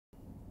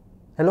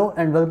Hello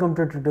and welcome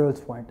to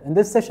Tutorials Point. In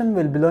this session,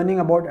 we'll be learning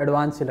about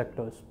advanced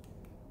selectors.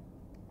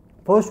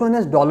 First one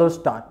is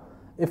 $.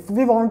 If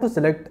we want to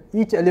select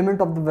each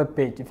element of the web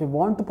page, if we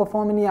want to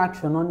perform any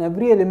action on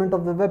every element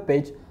of the web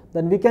page,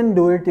 then we can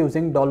do it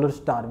using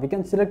 $. We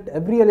can select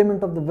every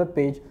element of the web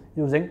page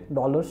using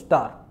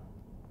 $.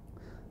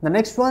 The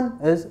next one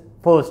is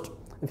first.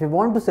 If we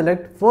want to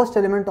select first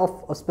element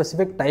of a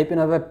specific type in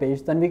a web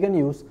page, then we can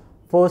use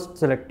first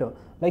selector.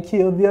 Like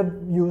here we have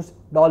used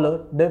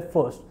 $div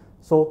first.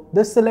 So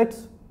this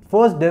selects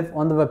first div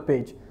on the web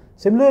page.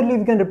 Similarly,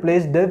 we can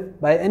replace div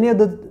by any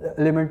other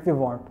element we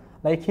want.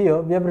 Like here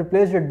we have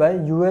replaced it by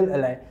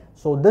ULLI.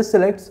 So this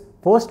selects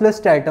first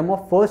list item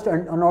of first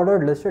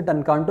unordered list it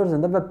encounters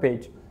in the web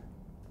page.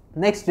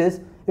 Next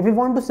is, if we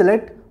want to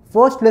select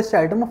first list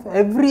item of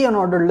every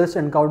unordered list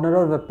encountered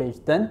on web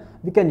page, then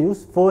we can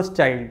use first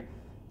child.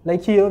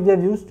 Like here we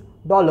have used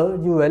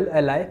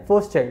 $ULLI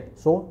first child.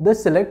 So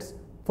this selects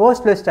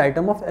first list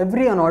item of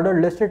every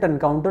unordered list it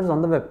encounters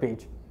on the web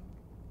page.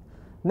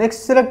 Next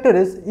selector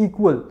is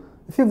equal.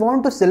 If you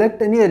want to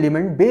select any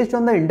element based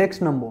on the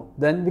index number,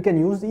 then we can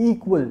use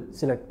equal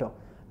selector.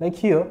 Like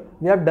here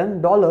we have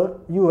done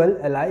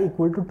 $ULLI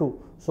equal to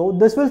 2. So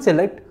this will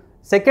select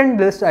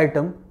second list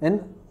item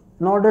in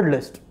an ordered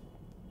list.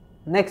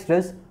 Next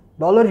is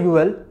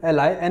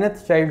 $ULLI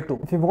nth child 2.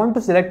 If you want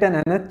to select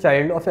an nth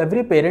child of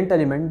every parent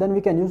element, then we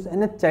can use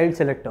nth child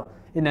selector.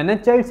 In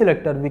nth child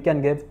selector, we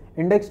can give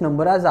index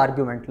number as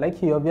argument. Like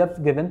here we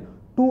have given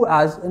 2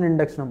 as an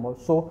index number.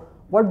 So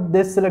what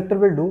this selector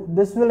will do,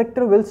 this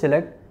selector will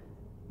select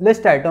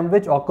list item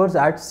which occurs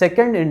at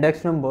second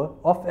index number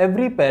of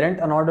every parent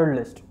unordered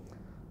list.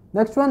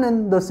 Next one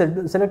in the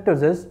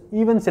selectors is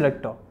even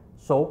selector.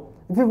 So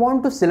if we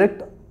want to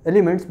select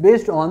elements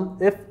based on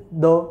if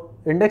the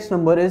index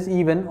number is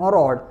even or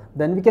odd,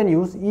 then we can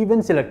use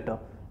even selector.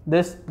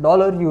 This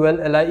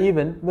 $ULLI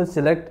even will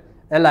select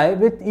li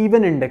with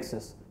even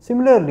indexes.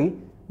 Similarly,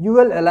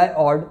 ULLI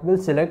odd will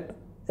select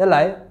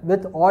li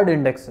with odd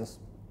indexes.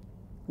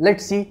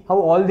 Let's see how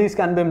all these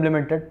can be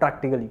implemented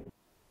practically.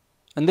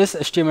 In this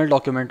HTML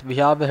document, we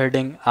have a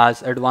heading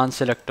as advanced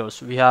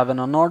selectors. We have an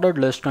unordered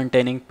list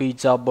containing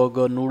pizza,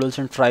 burger, noodles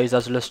and fries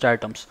as list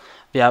items.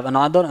 We have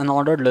another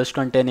unordered list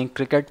containing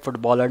cricket,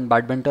 football and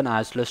badminton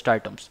as list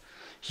items.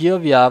 Here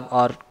we have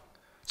our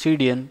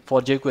CDN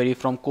for JQuery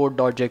from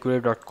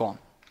code.jquery.com.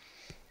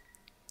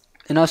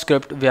 In our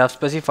script, we have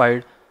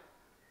specified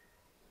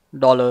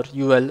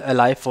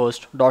 $ULLI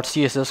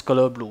first.css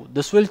color blue.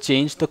 This will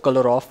change the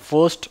color of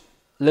first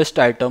list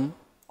item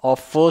of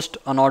first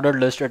unordered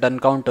list it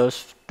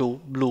encounters to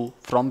blue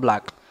from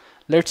black.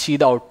 Let's see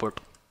the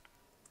output.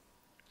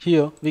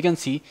 Here we can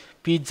see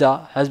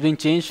pizza has been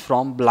changed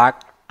from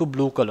black to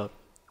blue color.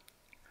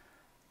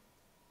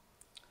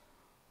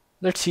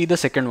 Let's see the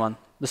second one.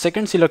 The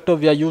second selector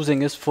we are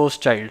using is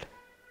first child.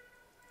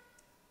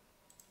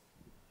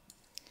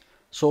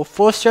 So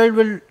first child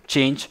will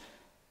change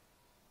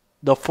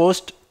the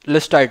first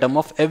list item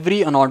of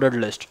every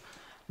unordered list.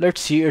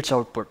 Let's see its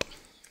output.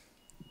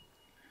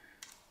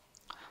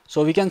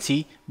 So we can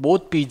see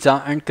both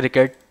pizza and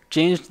cricket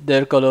changed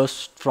their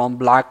colors from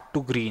black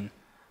to green.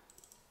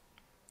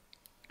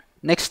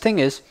 Next thing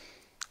is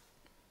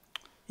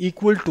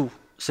equal to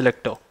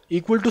selector.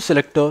 Equal to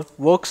selector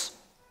works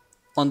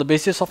on the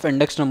basis of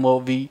index number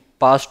we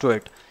pass to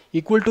it.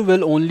 Equal to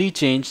will only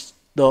change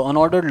the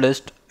unordered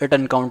list it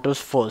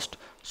encounters first.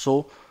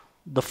 So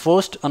the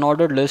first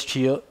unordered list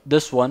here,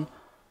 this one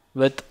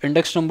with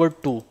index number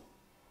 2.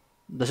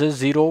 This is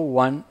 0,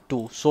 1,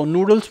 2. So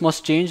noodles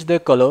must change their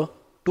color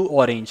to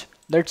orange.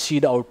 Let's see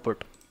the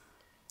output.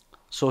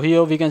 So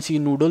here we can see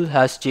noodle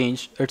has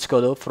changed its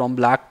color from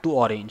black to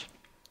orange.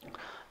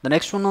 The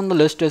next one on the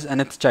list is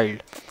nth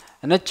child.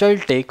 Nth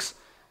child takes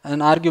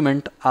an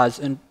argument as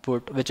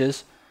input, which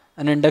is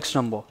an index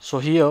number. So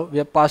here we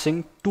are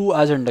passing 2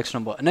 as index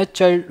number. Nth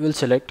child will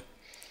select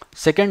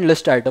second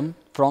list item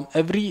from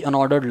every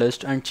unordered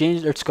list and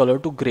change its color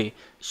to gray.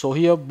 So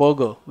here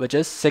burger, which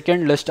is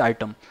second list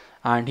item,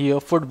 and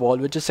here football,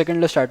 which is second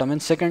list item in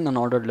second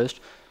unordered list,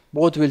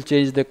 both will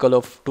change their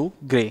color to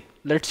gray.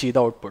 Let's see the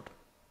output.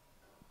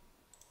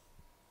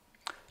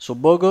 So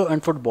burger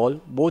and football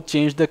both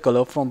change their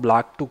color from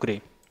black to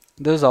gray.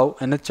 This is how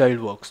nth child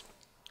works.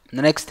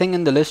 The next thing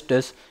in the list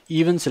is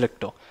even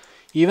selector.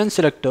 Even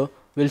selector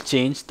will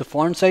change the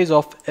font size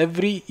of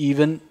every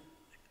even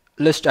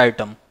list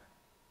item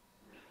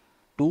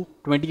to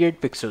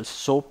 28 pixels.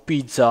 So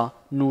pizza,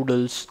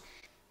 noodles,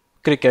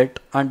 cricket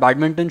and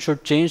badminton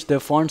should change their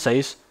font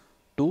size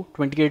to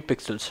 28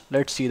 pixels.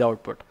 Let's see the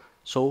output.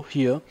 So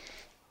here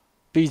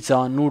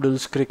pizza,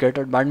 noodles, cricket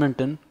and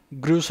badminton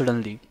grew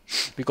suddenly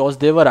because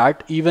they were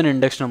at even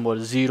index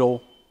numbers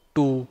 0,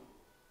 2,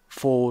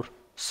 4,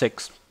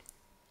 6.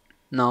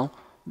 Now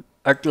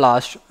at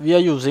last we are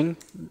using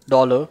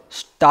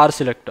 $star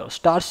selector.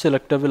 Star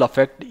selector will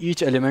affect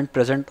each element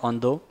present on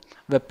the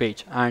web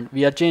page and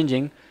we are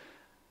changing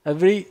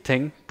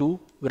everything to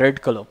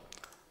red color.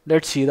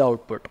 Let's see the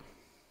output.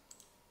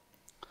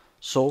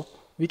 So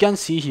we can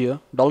see here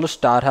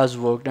 $star has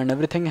worked and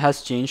everything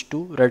has changed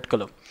to red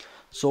color.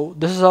 So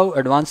this is how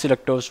advanced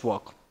selectors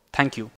work. Thank you.